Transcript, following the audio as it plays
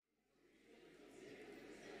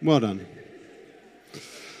Well done.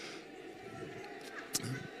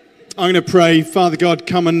 I'm going to pray. Father God,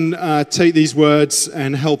 come and take these words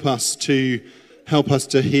and help us to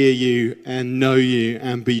hear you and know you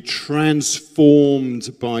and be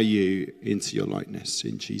transformed by you into your likeness.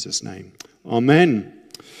 In Jesus' name. Amen.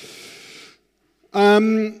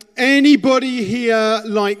 Anybody here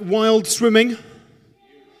like wild swimming?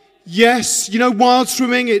 Yes, you know wild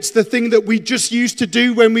swimming, it's the thing that we just used to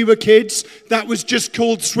do when we were kids. That was just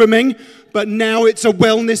called swimming, but now it's a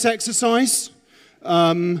wellness exercise.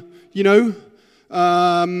 I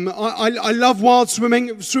love wild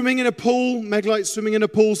swimming. Swimming in a pool, Meg likes swimming in a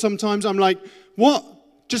pool sometimes. I'm like, what?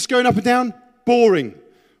 Just going up and down? Boring.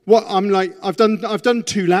 What? I'm like, I've done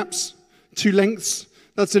 2 laps, 2 lengths.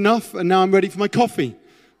 That's enough, and now I'm ready for my coffee,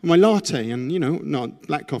 my latte, and not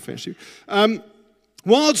black coffee actually.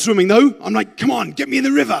 Wild swimming, though, I'm like, come on, get me in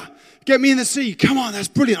the river. Get me in the sea. Come on, that's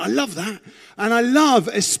brilliant. I love that. And I love,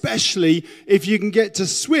 especially, if you can get to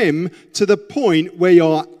swim to the point where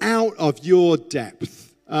you're out of your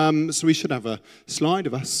depth. So we should have a slide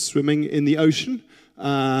of us swimming in the ocean.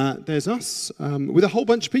 There's us with a whole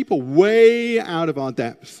bunch of people way out of our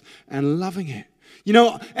depth and loving it.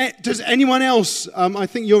 Does anyone else, I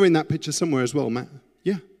think you're in that picture somewhere as well, Matt.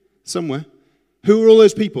 Yeah, somewhere. Who are all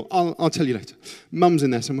those people? I'll tell you later. Mum's in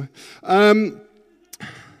there somewhere.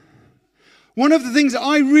 One of the things that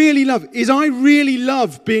I really love is I really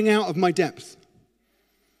love being out of my depth.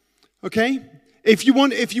 Okay? If you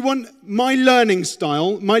want my learning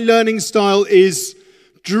style is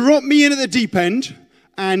drop me in at the deep end,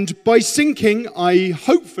 and by sinking, I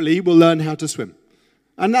hopefully will learn how to swim.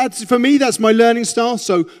 And for me, that's my learning style.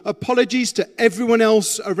 So apologies to everyone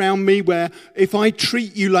else around me where if I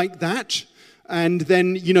treat you like that, and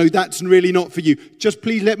then, that's really not for you. Just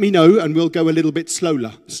please let me know, and we'll go a little bit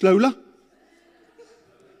slower. Slower?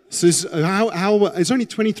 So it's only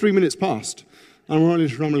 23 minutes past. I'm only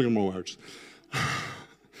rumbling more words.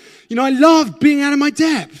 I love being out of my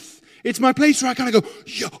depth. It's my place where I kind of go,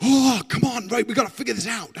 come on, right, we've got to figure this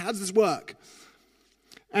out. How does this work?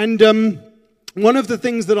 And one of the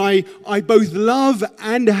things that I both love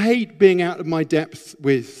and hate being out of my depth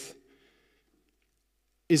with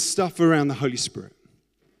is stuff around the Holy Spirit.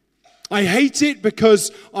 I hate it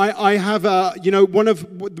because I have one of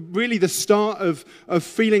really the start of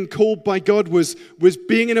feeling called by God was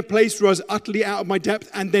being in a place where I was utterly out of my depth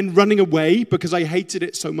and then running away because I hated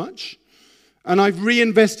it so much. And I've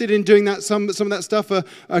reinvested in doing that some of that stuff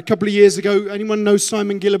a couple of years ago. Anyone know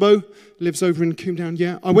Simon Guillebeau? Lives over in Coomdown.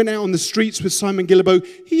 Yeah, I went out on the streets with Simon Guillebeau.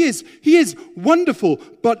 He is wonderful,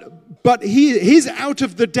 but his out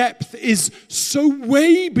of the depth is so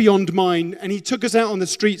way beyond mine. And he took us out on the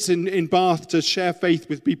streets in Bath to share faith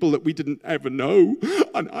with people that we didn't ever know.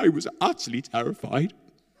 And I was utterly terrified.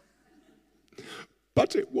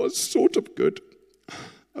 But it was sort of good.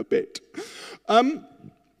 A bit.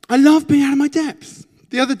 I love being out of my depth.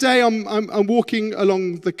 The other day, I'm walking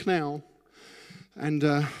along the canal. And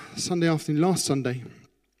last Sunday.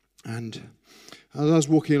 And as I was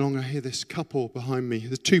walking along, I hear this couple behind me.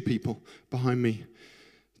 There's 2 people behind me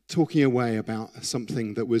talking away about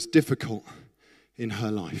something that was difficult in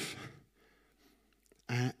her life.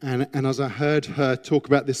 And as I heard her talk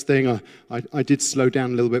about this thing, I did slow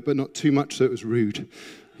down a little bit, but not too much so it was rude.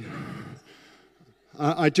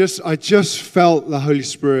 I just felt the Holy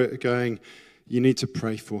Spirit going, you need to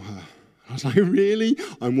pray for her. I was like, really?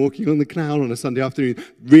 I'm walking on the canal on a Sunday afternoon.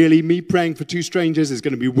 Really? Me praying for 2 strangers is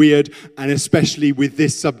going to be weird, and especially with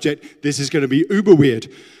this subject, this is going to be uber weird.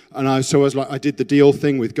 And I was like, I did the deal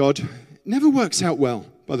thing with God. It never works out well,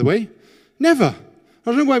 by the way. Never. I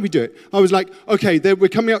don't know why we do it. I was like, okay, we're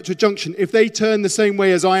coming up to a junction. If they turn the same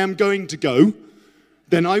way as I am going to go,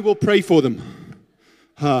 then I will pray for them.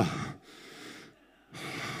 But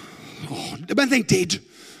they did,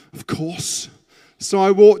 of course. So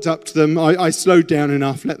I walked up to them. I slowed down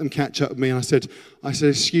enough, let them catch up with me, and I said,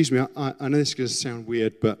 excuse me, I know this is going to sound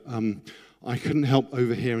weird, but I couldn't help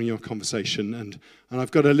overhearing your conversation, and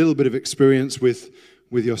I've got a little bit of experience with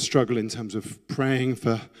your struggle in terms of praying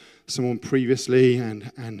for someone previously,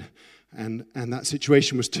 and that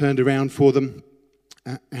situation was turned around for them,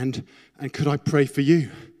 and could I pray for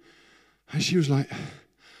you? And she was like,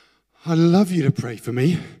 I'd love you to pray for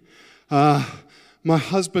me. My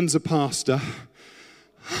husband's a pastor.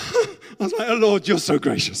 I was like, oh Lord, you're so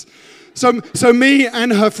gracious. So me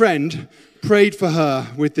and her friend prayed for her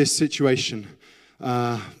with this situation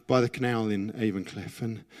by the canal in Avon-Cliff.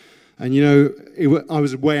 And I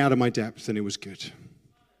was way out of my depth, and it was good.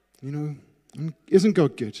 Isn't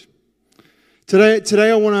God good?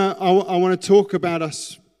 Today I want to talk about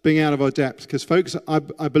us being out of our depth, because folks,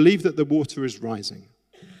 I believe that the water is rising.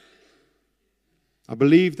 I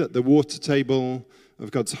believe that the water table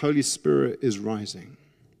of God's Holy Spirit is rising.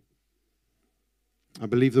 I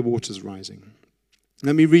believe the water's rising.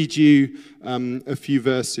 Let me read you a few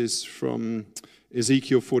verses from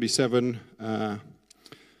Ezekiel 47. The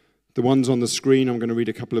ones on the screen, I'm going to read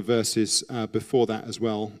a couple of verses before that as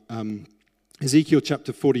well. Ezekiel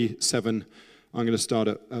chapter 47, I'm going to start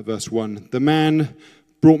at verse 1. The man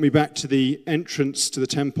brought me back to the entrance to the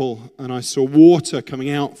temple, and I saw water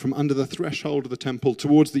coming out from under the threshold of the temple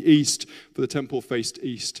towards the east, for the temple faced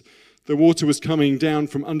east. The water was coming down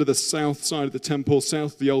from under the south side of the temple,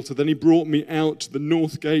 south of the altar. Then he brought me out to the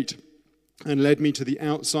north gate and led me to the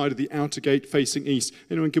outside of the outer gate facing east.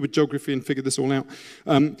 Anyone good with geography and figure this all out?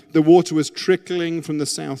 The water was trickling from the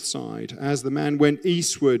south side. As the man went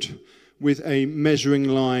eastward with a measuring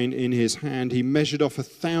line in his hand, he measured off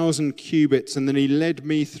 1,000 cubits, and then he led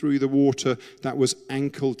me through the water that was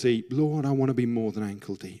ankle deep. Lord, I want to be more than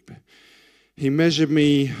ankle deep. He measured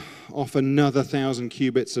me off another 1,000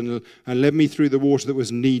 cubits and led me through the water that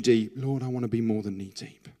was knee deep. Lord, I want to be more than knee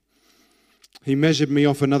deep. He measured me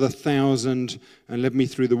off another 1,000 and led me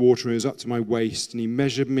through the water, and it was up to my waist. And he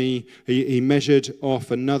measured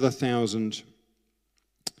off another 1,000.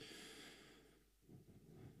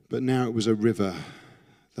 But now it was a river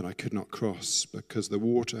that I could not cross, because the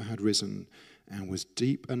water had risen and was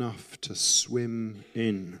deep enough to swim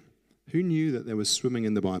in. Who knew that there was swimming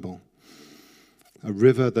in the Bible? A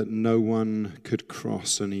river that no one could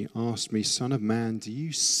cross. And he asked me, Son of man, do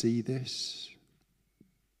you see this?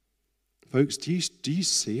 Folks, do you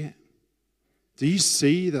see it? Do you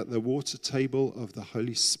see that the water table of the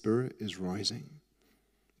Holy Spirit is rising?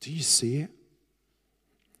 Do you see it?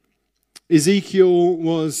 Ezekiel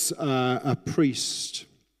was a priest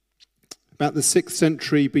about the 6th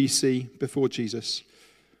century BC, before Jesus.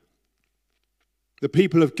 The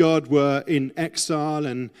people of God were in exile,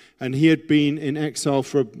 and he had been in exile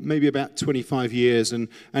for maybe about 25 years. And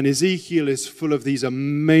Ezekiel is full of these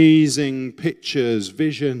amazing pictures,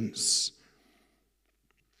 visions.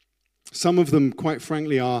 Some of them, quite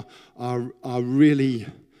frankly, are really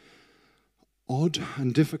odd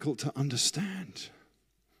and difficult to understand.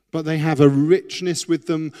 But they have a richness with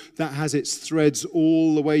them that has its threads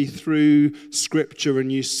all the way through Scripture,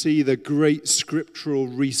 and you see the great scriptural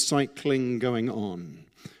recycling going on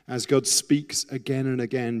as God speaks again and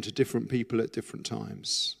again to different people at different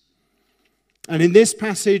times. And in this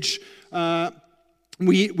passage,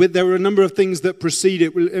 there were a number of things that precede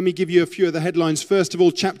it. Let me give you a few of the headlines. First of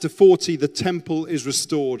all, chapter 40, the temple is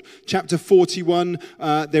restored. Chapter 41,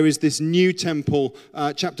 there is this new temple.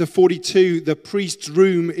 Chapter 42, the priest's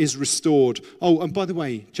room is restored. Oh, and by the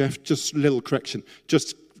way, Jeff, just a little correction.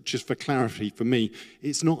 Just for clarity for me,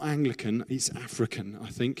 it's not Anglican, it's African, I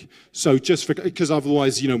think. So because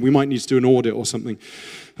otherwise, we might need to do an audit or something.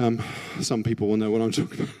 Some people will know what I'm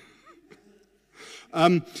talking about.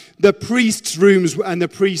 The priest's rooms, and the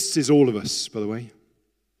priests is all of us, by the way.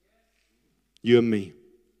 You and me,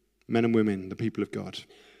 men and women, the people of God,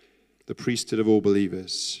 the priesthood of all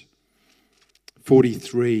believers.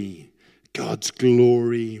 43, God's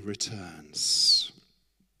glory returns.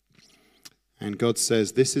 And God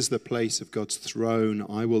says, this is the place of God's throne.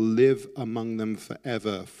 I will live among them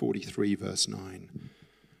forever. 43, verse 9.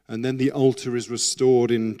 And then the altar is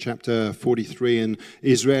restored in chapter 43, and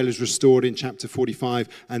Israel is restored in chapter 45.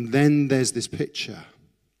 And then there's this picture.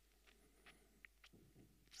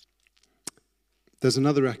 There's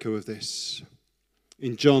another echo of this.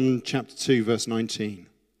 In John chapter 2, verse 19.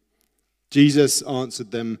 Jesus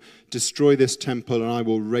answered them, destroy this temple, and I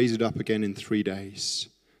will raise it up again in 3 days.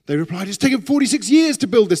 They replied, it's taken 46 years to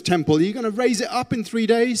build this temple. Are you going to raise it up in 3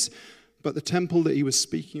 days? But the temple that he was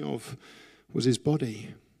speaking of was his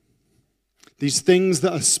body. These things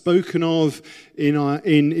that are spoken of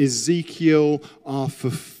in Ezekiel are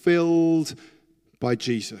fulfilled by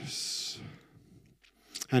Jesus.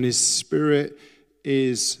 And his Spirit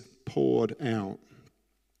is poured out.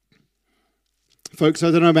 Folks,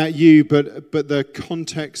 I don't know about you, but the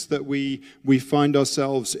context that we find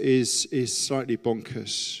ourselves is slightly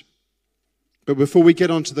bonkers. But before we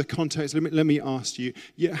get onto the context, let me ask you,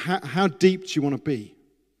 how deep do you want to be?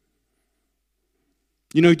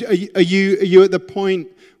 Are you at the point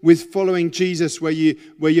with following Jesus where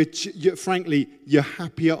you're frankly, you're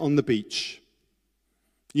happier on the beach?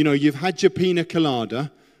 You've had your pina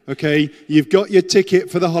colada, okay? You've got your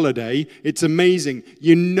ticket for the holiday. It's amazing.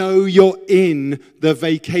 You're in the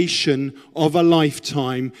vacation of a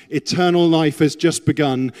lifetime. Eternal life has just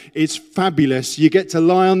begun. It's fabulous. You get to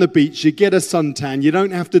lie on the beach. You get a suntan. You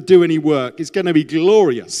don't have to do any work. It's going to be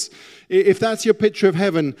glorious. If that's your picture of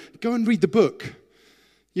heaven, go and read the book.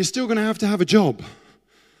 You're still going to have a job.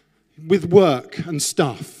 with work and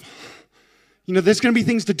stuff. You know, there's going to be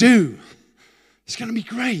things to do. It's going to be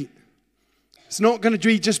great. It's not going to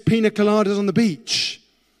be just pina coladas on the beach.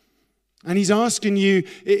 And he's asking you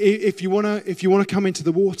if you want to come into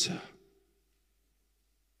the water.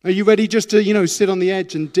 Are you ready just to, sit on the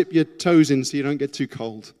edge and dip your toes in so you don't get too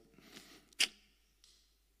cold?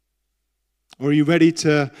 Or are you ready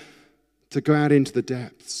to go out into the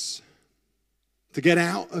depths? To get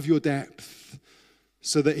out of your depth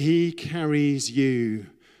so that he carries you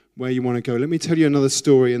where you want to go. Let me tell you another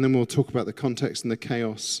story, and then we'll talk about the context and the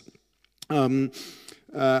chaos. I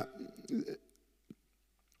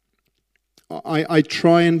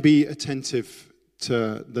try and be attentive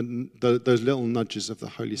to those little nudges of the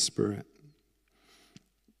Holy Spirit.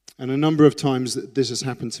 And a number of times this has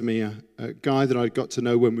happened to me. A guy that I got to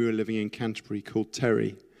know when we were living in Canterbury called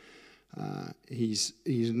Terry. He's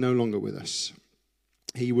no longer with us.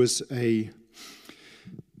 He was a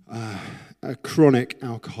chronic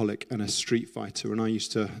alcoholic and a street fighter, and I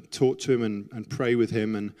used to talk to him and pray with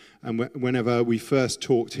him, and whenever we first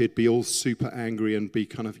talked, he'd be all super angry and be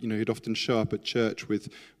kind of, he'd often show up at church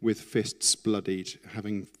with fists bloodied,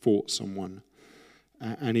 having fought someone,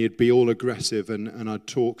 and he'd be all aggressive, and I'd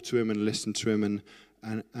talk to him and listen to him,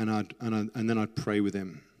 and then I'd pray with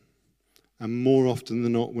him, and more often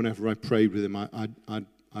than not, whenever I prayed with him,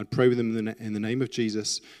 I'd pray with him in the name of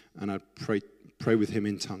Jesus, and I'd pray with him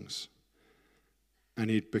in tongues. And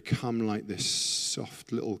he'd become like this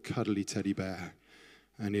soft little cuddly teddy bear,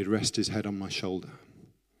 and he'd rest his head on my shoulder.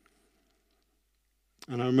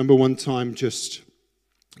 And I remember one time just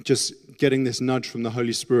getting this nudge from the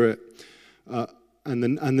Holy Spirit, and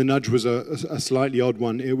the nudge was a slightly odd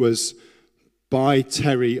one. It was, buy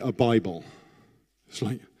Terry a Bible. It's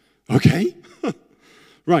like, okay.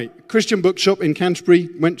 Right, Christian bookshop in Canterbury,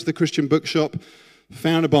 went to the Christian bookshop,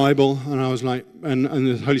 found a Bible, and I was like, and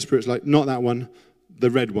the Holy Spirit's like, not that one, the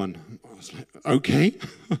red one. I was like, okay.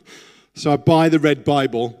 So I buy the red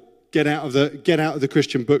Bible, get out of the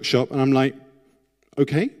Christian bookshop, and I'm like,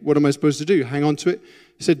 okay, what am I supposed to do? Hang on to it?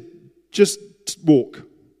 He said, just walk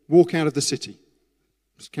out of the city.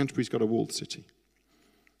 Canterbury's got a walled city.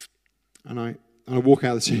 And I walk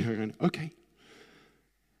out of the city, I'm going, okay.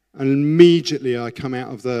 And immediately I come out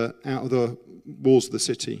of the walls of the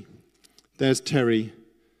city. There's Terry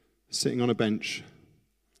sitting on a bench,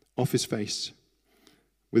 off his face,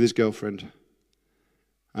 with his girlfriend.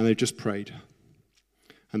 And they've just prayed.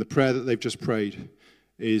 And the prayer that they've just prayed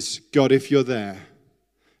is, God, if you're there,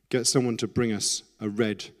 get someone to bring us a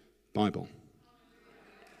red Bible.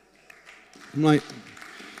 I'm like,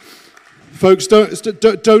 folks,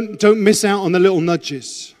 don't miss out on the little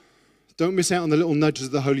nudges. Don't miss out on the little nudges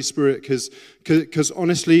of the Holy Spirit, because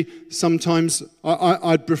honestly, sometimes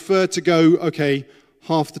I'd prefer to go, okay,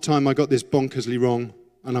 half the time I got this bonkersly wrong,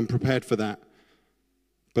 and I'm prepared for that.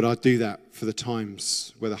 But I'd do that for the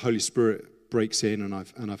times where the Holy Spirit breaks in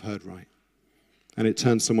and I've heard right. And it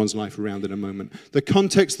turns someone's life around in a moment. The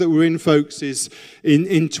context that we're in, folks, is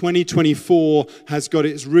in 2024 has got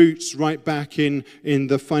its roots right back in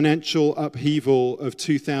the financial upheaval of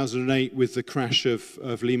 2008 with the crash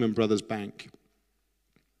of Lehman Brothers Bank.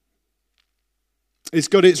 It's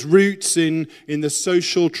got its roots in the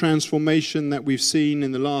social transformation that we've seen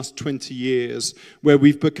in the last 20 years, where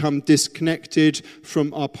we've become disconnected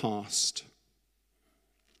from our past,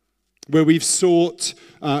 where we've sought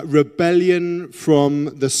rebellion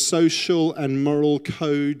from the social and moral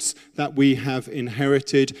codes that we have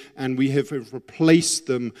inherited, and we have replaced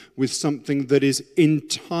them with something that is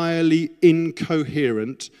entirely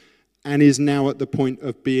incoherent and is now at the point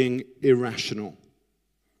of being irrational.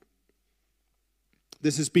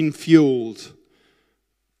 This has been fueled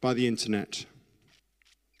by the internet.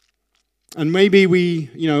 And maybe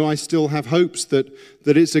I still have hopes that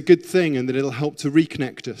it's a good thing and that it'll help to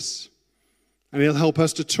reconnect us. And it'll help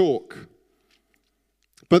us to talk.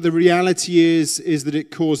 But the reality is that it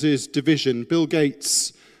causes division. Bill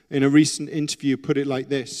Gates, in a recent interview, put it like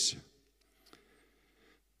this: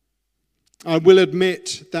 I will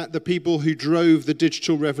admit that the people who drove the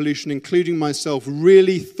digital revolution, including myself,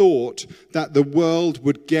 really thought that the world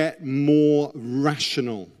would get more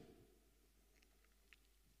rational.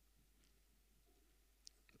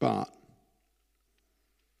 But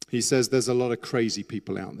he says there's a lot of crazy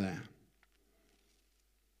people out there.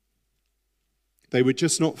 They were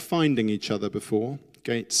just not finding each other before,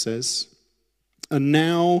 Gates says. And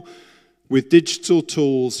now, with digital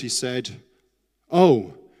tools, he said,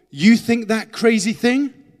 oh, you think that crazy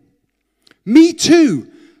thing? Me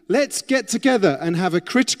too. Let's get together and have a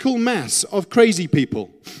critical mass of crazy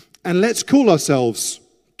people. And let's call ourselves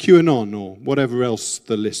QAnon or whatever else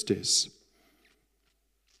the list is.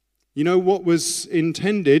 You know what was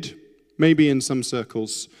intended, maybe in some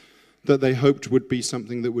circles, that they hoped would be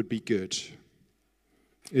something that would be good,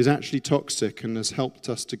 is actually toxic and has helped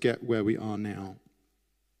us to get where we are now.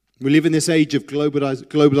 We live in this age of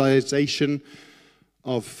globalization,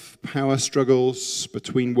 of power struggles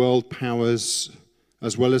between world powers,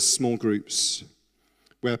 as well as small groups,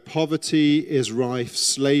 where poverty is rife,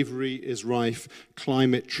 slavery is rife,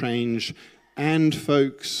 climate change, and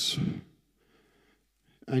folks,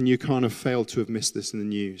 and you kind of fail to have missed this in the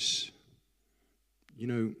news. You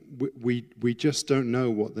know, we just don't know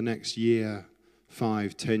what the next year,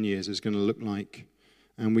 5, 10 years is going to look like.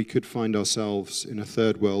 And we could find ourselves in a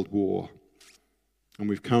third world war. And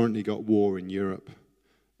we've currently got war in Europe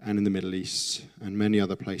and in the Middle East and many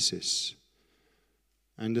other places.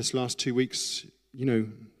 And this last 2 weeks, you know,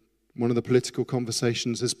 one of the political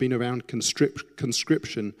conversations has been around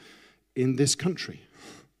conscription in this country,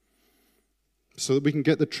 so that we can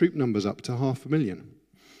get the troop numbers up to 500,000.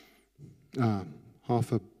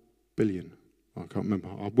 500 million. I can't remember.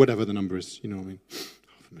 Whatever the number is, you know what I mean.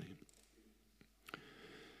 500,000.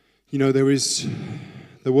 You know,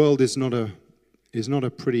 the world is not a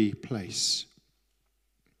pretty place.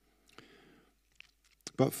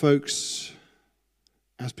 But folks,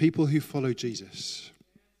 as people who follow Jesus,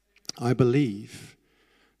 I believe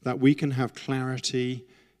that we can have clarity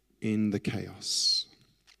in the chaos.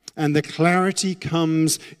 And the clarity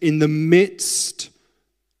comes in the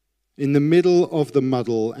middle of the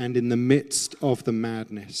muddle and in the midst of the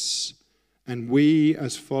madness. And we,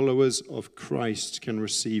 as followers of Christ, can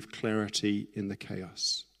receive clarity in the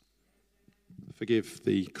chaos. Forgive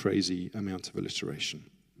the crazy amount of alliteration.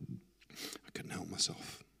 I couldn't help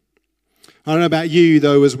myself. I don't know about you,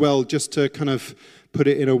 though, as well, just to kind of put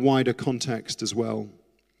it in a wider context as well.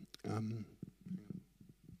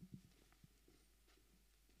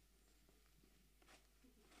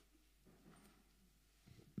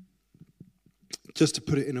 Just to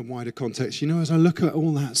put it in a wider context, you know, as I look at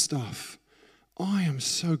all that stuff, I am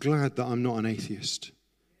so glad that I'm not an atheist.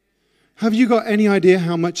 Have you got any idea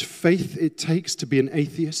how much faith it takes to be an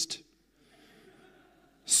atheist?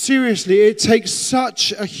 Seriously, it takes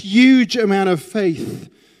such a huge amount of faith.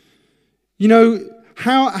 You know,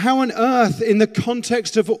 how on earth, in the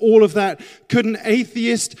context of all of that, could an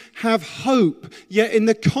atheist have hope? Yet in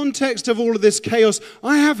the context of all of this chaos,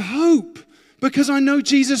 I have hope because I know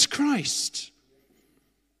Jesus Christ.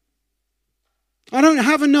 I don't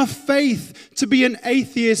have enough faith to be an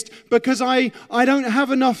atheist because I don't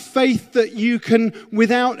have enough faith that you can,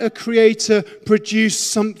 without a creator, produce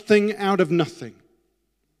something out of nothing.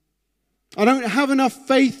 I don't have enough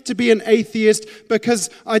faith to be an atheist because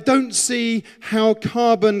I don't see how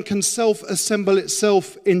carbon can self-assemble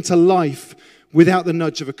itself into life without the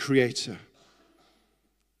nudge of a creator.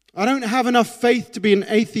 I don't have enough faith to be an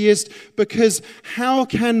atheist because how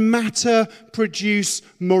can matter produce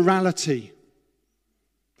morality?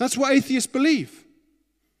 That's what atheists believe.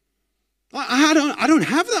 I don't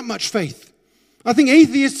have that much faith. I think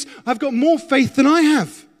atheists have got more faith than I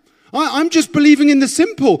have. I'm just believing in the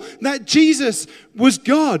simple, that Jesus was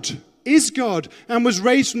God, is God, and was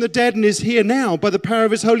raised from the dead and is here now by the power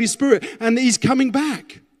of his Holy Spirit, and that he's coming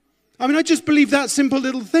back. I mean, I just believe that simple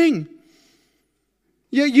little thing.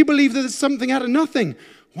 Yeah, you believe that there's something out of nothing.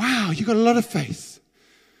 Wow, you've got a lot of faith.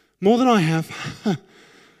 More than I have.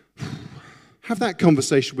 Have that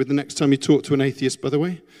conversation with the next time you talk to an atheist, by the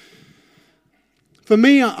way. For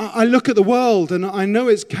me, I look at the world and I know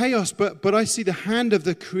it's chaos, but I see the hand of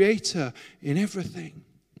the Creator in everything.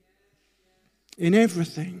 In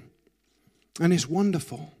everything. And it's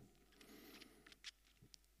wonderful.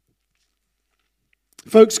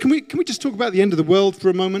 Folks, can we just talk about the end of the world for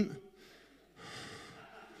a moment?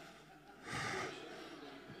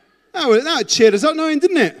 Oh, that cheered us up,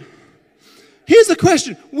 didn't it? Here's the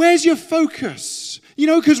question. Where's your focus? You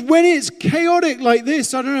know, because when it's chaotic like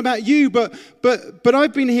this, I don't know about you, but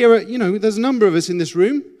I've been here at, there's a number of us in this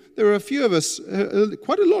room. There are a few of us,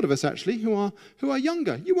 quite a lot of us actually, who are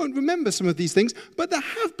younger. You won't remember some of these things, but there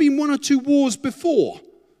have been 1 or 2 wars before.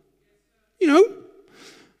 You know?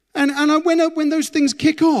 And when those things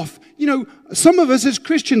kick off, some of us as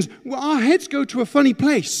Christians, our heads go to a funny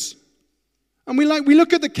place. And we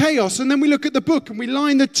look at the chaos, and then we look at the book, and we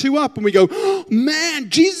line the two up, and we go, oh, man,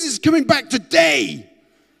 Jesus is coming back today.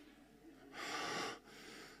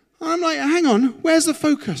 And I'm like, hang on, where's the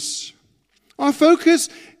focus? Our focus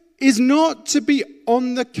is not to be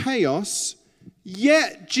on the chaos,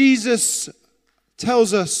 yet Jesus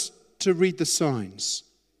tells us to read the signs.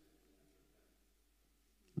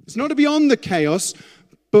 It's not to be on the chaos,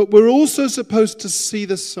 but we're also supposed to see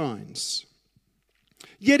the signs.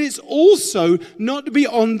 Yet it's also not to be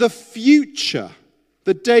on the future,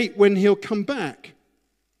 the date when he'll come back.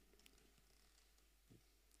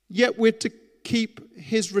 Yet we're to keep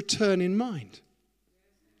his return in mind.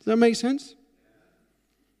 Does that make sense?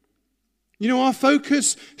 You know, our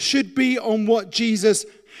focus should be on what Jesus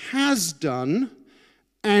has done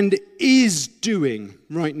and is doing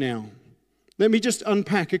right now. Let me just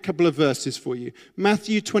unpack a couple of verses for you.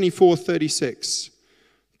 Matthew 24:36.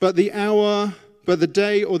 But the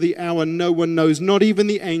day or the hour no one knows, not even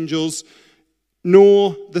the angels,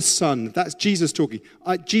 nor the Son. That's Jesus talking.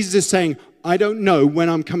 Jesus is saying, I don't know when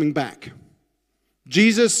I'm coming back.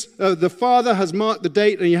 Jesus, the Father has marked the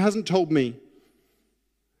date and he hasn't told me.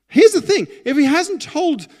 Here's the thing. If he hasn't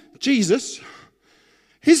told Jesus,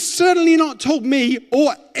 he's certainly not told me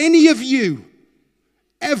or any of you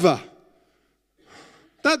ever.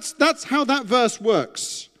 That's how that verse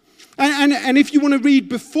works. And if you want to read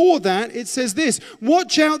before that, it says this: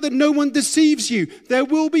 watch out that no one deceives you. There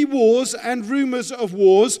will be wars and rumors of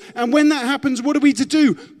wars. And when that happens, what are we to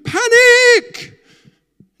do? Panic!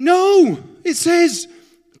 No, it says,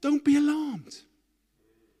 don't be alarmed.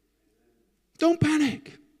 Don't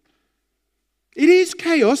panic. It is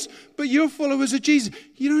chaos, but you're followers of Jesus.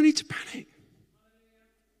 You don't need to panic.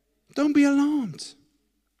 Don't be alarmed.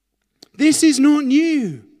 This is not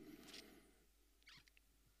new.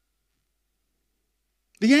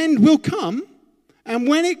 The end will come, and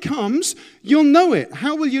when it comes, you'll know it.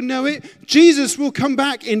 How will you know it? Jesus will come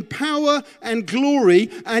back in power and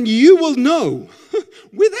glory, and you will know.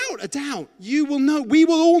 Without a doubt, you will know. We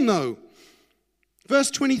will all know.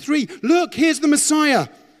 Verse 23, look, here's the Messiah.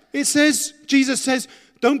 It says, Jesus says,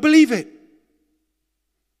 don't believe it.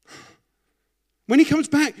 When he comes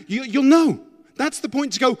back, you'll know. That's the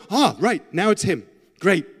point to go, right, now it's him.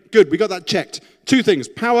 Great, good, we got that checked. Two things,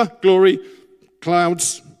 power, glory,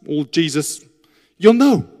 clouds, all Jesus. You'll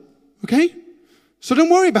know, okay? So don't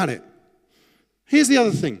worry about it. Here's the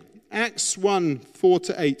other thing. Acts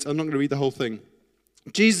 1:4-8. I'm not going to read the whole thing.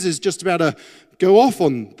 Jesus is just about to go off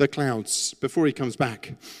on the clouds before he comes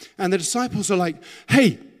back. And the disciples are like,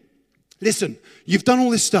 hey, listen, you've done all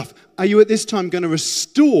this stuff. Are you at this time going to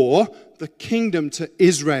restore the kingdom to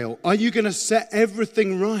Israel? Are you going to set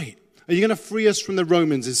everything right? Are you going to free us from the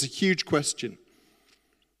Romans? It's a huge question.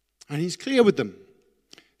 And he's clear with them.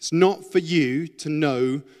 It's not for you to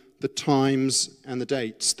know the times and the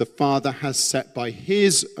dates the Father has set by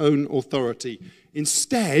his own authority.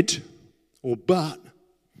 Instead, but,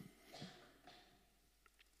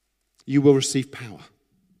 you will receive power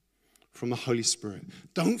from the Holy Spirit.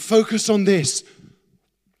 Don't focus on this.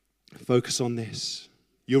 Focus on this.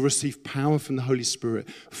 You'll receive power from the Holy Spirit.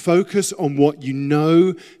 Focus on what you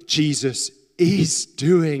know Jesus is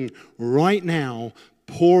doing right now,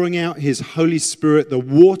 pouring out his Holy Spirit. The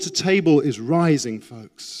water table is rising,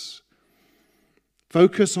 folks.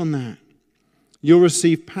 Focus on that. You'll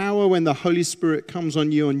receive power when the Holy Spirit comes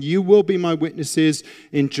on you, and you will be my witnesses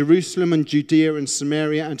in Jerusalem and Judea and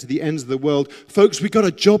Samaria and to the ends of the world. Folks, we've got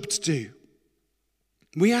a job to do.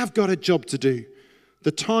 We have got a job to do.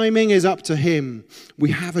 The timing is up to him. We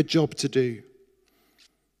have a job to do.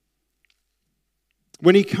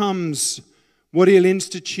 When he comes, what he'll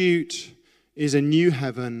institute is a new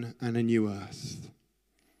heaven and a new earth.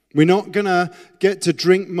 We're not going to get to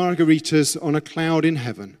drink margaritas on a cloud in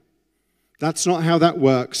heaven. That's not how that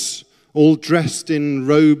works. All dressed in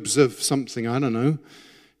robes of something, I don't know.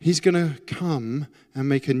 He's going to come and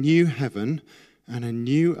make a new heaven and a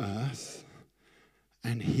new earth,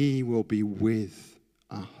 and he will be with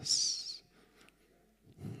us.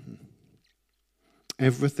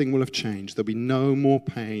 Everything will have changed. There'll be no more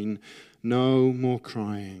pain, no more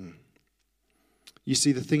crying. You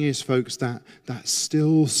see, the thing is, folks, that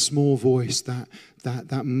still small voice,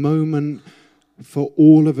 that moment for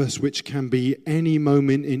all of us, which can be any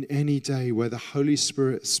moment in any day where the Holy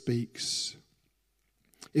Spirit speaks.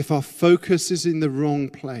 If our focus is in the wrong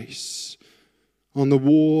place, on the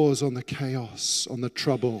wars, on the chaos, on the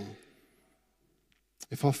trouble,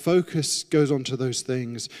 if our focus goes on to those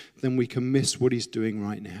things, then we can miss what he's doing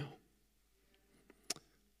right now.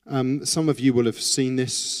 Some of you will have seen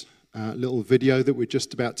this little video that we're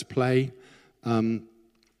just about to play.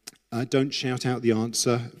 Don't shout out the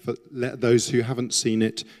answer. Let those who haven't seen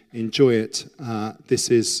it enjoy it. This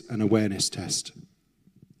is an awareness test.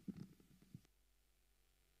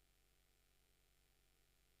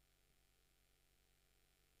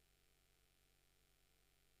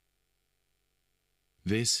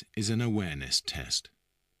 This is an awareness test.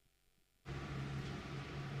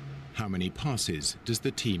 How many passes does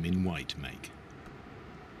the team in white make?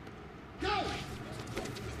 Go!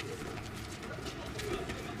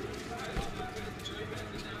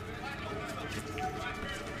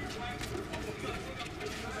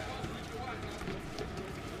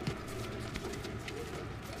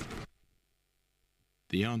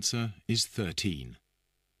 The answer is 13.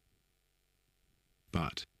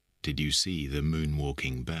 But did you see the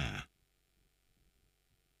moonwalking bear?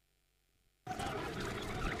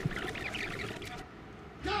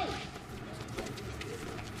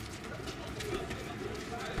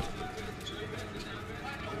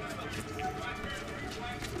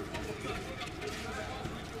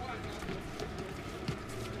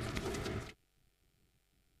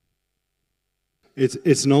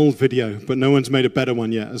 It's an old video, but no one's made a better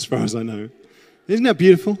one yet, as far as I know. Isn't that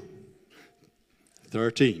beautiful?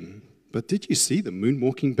 13. But did you see the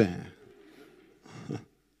moonwalking bear?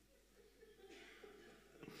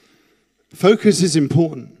 Focus is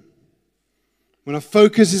important. When our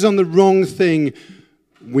focus is on the wrong thing,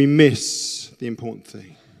 we miss the important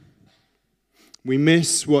thing. We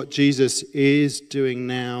miss what Jesus is doing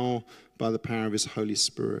now by the power of his Holy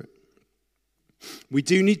Spirit. We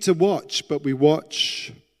do need to watch, but we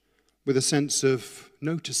watch with a sense of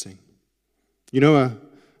noticing. You know,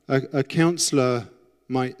 a counselor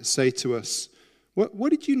might say to us, what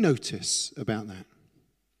did you notice about that?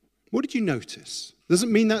 What did you notice?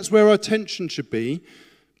 Doesn't mean that's where our attention should be,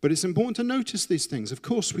 but it's important to notice these things. Of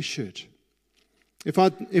course we should.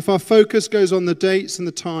 If our focus goes on the dates and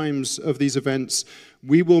the times of these events,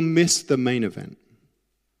 we will miss the main event,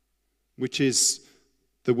 which is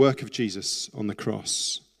the work of Jesus on the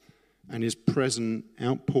cross and his present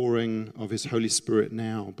outpouring of his Holy Spirit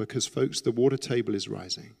now, because, folks, the water table is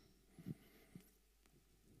rising.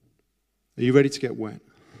 Are you ready to get wet?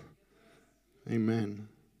 Amen.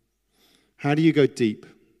 How do you go deep?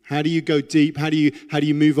 How do you go deep? How do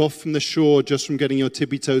you move off from the shore just from getting your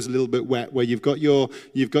tippy toes a little bit wet, where you've got your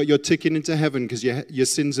ticket into heaven because your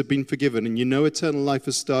sins have been forgiven and you know eternal life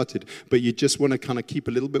has started, but you just want to kind of keep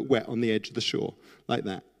a little bit wet on the edge of the shore, like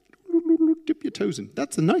that. Dip your toes in.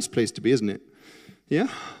 That's a nice place to be, isn't it? Yeah?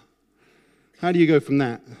 How do you go from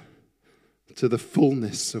that to the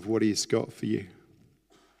fullness of what he's got for you?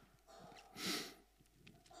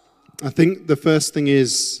 I think the first thing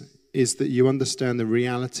is that you understand the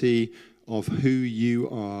reality of who you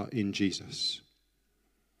are in Jesus.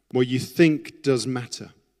 What you think does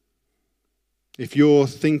matter. If your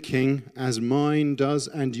thinking, as mine does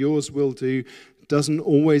and yours will do, doesn't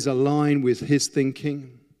always align with his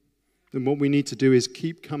thinking, then what we need to do is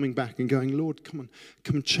keep coming back and going, Lord, come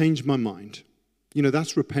and change my mind. You know,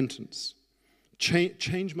 that's repentance.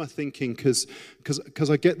 Change my thinking because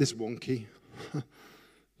I get this wonky.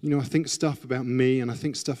 You know, I think stuff about me and I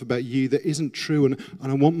think stuff about you that isn't true, and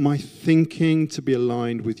I want my thinking to be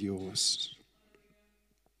aligned with yours.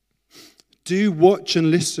 Do watch and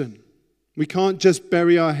listen. We can't just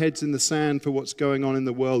bury our heads in the sand for what's going on in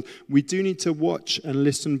the world. We do need to watch and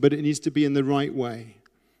listen, but it needs to be in the right way.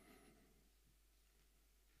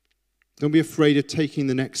 Don't be afraid of taking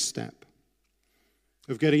the next step,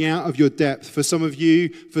 of getting out of your depth. For some of you,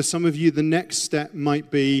 the next step might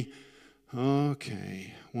be,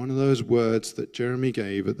 okay, one of those words that Jeremy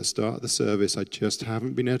gave at the start of the service, I just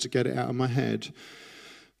haven't been able to get it out of my head.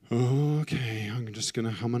 Okay, I'm just going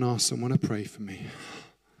to come and ask someone to pray for me.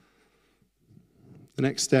 The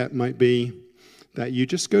next step might be that you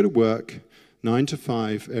just go to work 9 to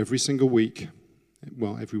 5 every single week.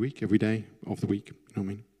 Well, every week, every day of the week, you know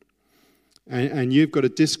what I mean? And you've got a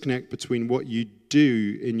disconnect between what you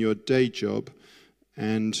do in your day job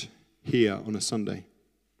and here on a Sunday.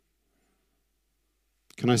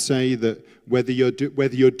 Can I say that whether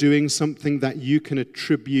you're doing something that you can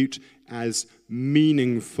attribute as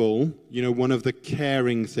meaningful, you know, one of the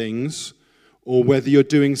caring things, or whether you're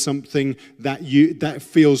doing something that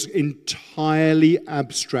feels entirely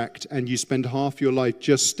abstract and you spend half your life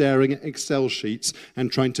just staring at Excel sheets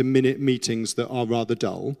and trying to minute meetings that are rather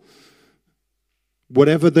dull,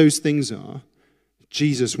 whatever those things are,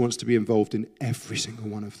 Jesus wants to be involved in every single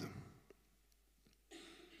one of them.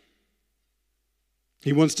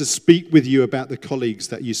 He wants to speak with you about the colleagues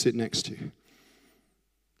that you sit next to.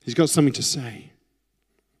 He's got something to say.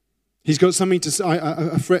 He's got something to say.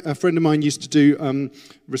 A friend of mine used to do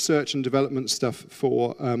research and development stuff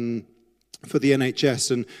for the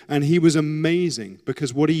NHS, and he was amazing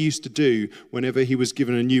because what he used to do whenever he was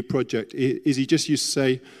given a new project is he just used to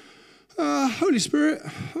say, Holy Spirit,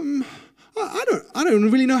 I don't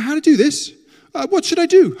really know how to do this. What should I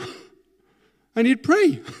do? And he'd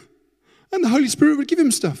pray. And the Holy Spirit would give him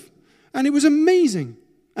stuff. And it was amazing.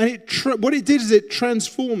 And what it did is it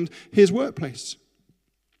transformed his workplace.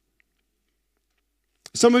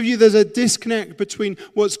 Some of you, there's a disconnect between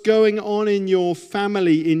what's going on in your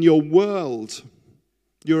family, in your world,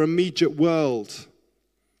 your immediate world.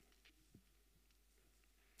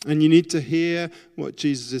 And you need to hear what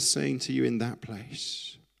Jesus is saying to you in that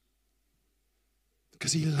place.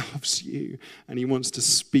 because he loves you and he wants to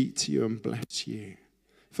speak to you and bless you.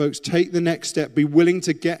 Folks, take the next step. Be willing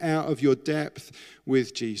to get out of your depth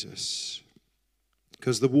with Jesus,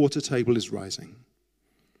 because the water table is rising.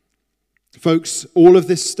 Folks, all of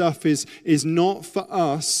this stuff is not for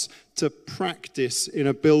us to practice in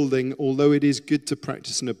a building, although it is good to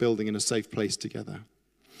practice in a building in a safe place together.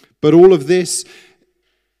 But all of this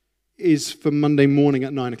is for Monday morning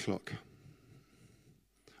at 9 o'clock.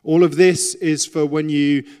 All of this is for when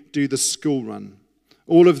you do the school run.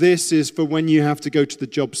 All of this is for when you have to go to the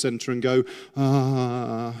job center and go,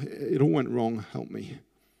 it all went wrong, help me.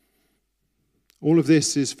 All of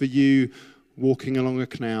this is for you walking along a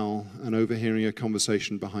canal and overhearing a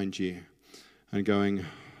conversation behind you and going,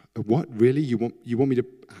 what, really? You want me to,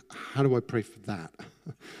 how do I pray for that?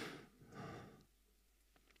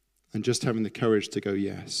 And just having the courage to go,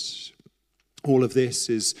 yes. All of this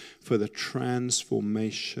is for the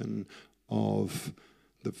transformation of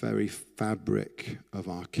the very fabric of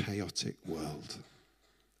our chaotic world.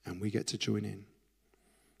 And we get to join in.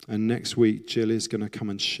 And next week, Jill is going to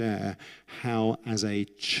come and share how, as a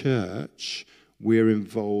church, we're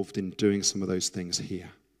involved in doing some of those things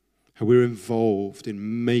here. How we're involved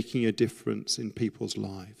in making a difference in people's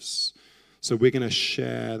lives. So we're going to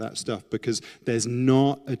share that stuff, because there's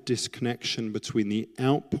not a disconnection between the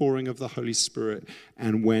outpouring of the Holy Spirit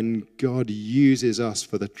and when God uses us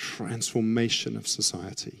for the transformation of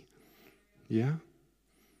society. Yeah?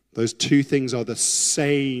 Those two things are the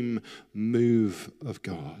same move of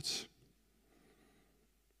God.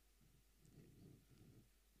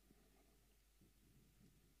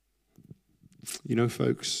 You know,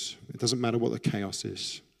 folks, it doesn't matter what the chaos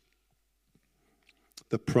is.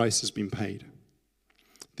 The price has been paid.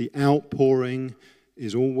 The outpouring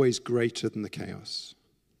is always greater than the chaos.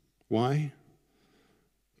 Why?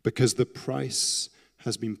 Because the price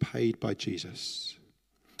has been paid by Jesus.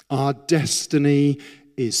 Our destiny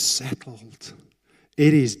is settled.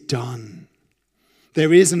 It is done.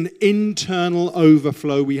 There is an internal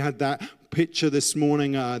overflow. We had that picture this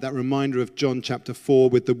morning, that reminder of John chapter 4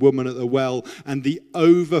 with the woman at the well, and the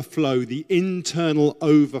overflow, the internal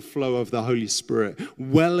overflow of the Holy Spirit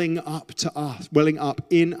welling up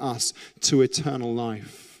in us to eternal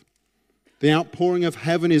life. The outpouring of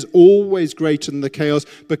heaven is always greater than the chaos,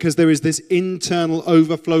 because there is this internal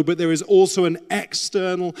overflow, but there is also an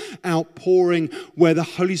external outpouring where the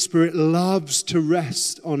Holy Spirit loves to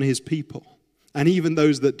rest on his people, and even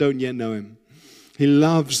those that don't yet know him. He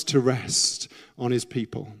loves to rest on his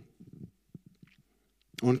people,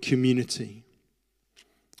 on community.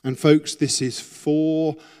 And folks, this is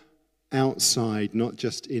for outside, not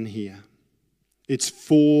just in here. It's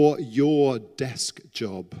for your desk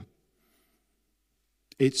job.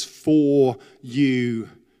 It's for you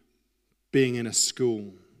being in a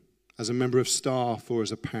school, as a member of staff or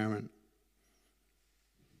as a parent.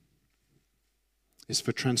 It's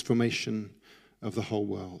for transformation of the whole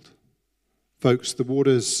world. Folks, the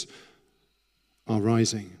waters are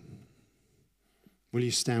rising. Will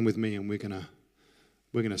you stand with me, and we're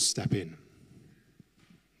gonna step in.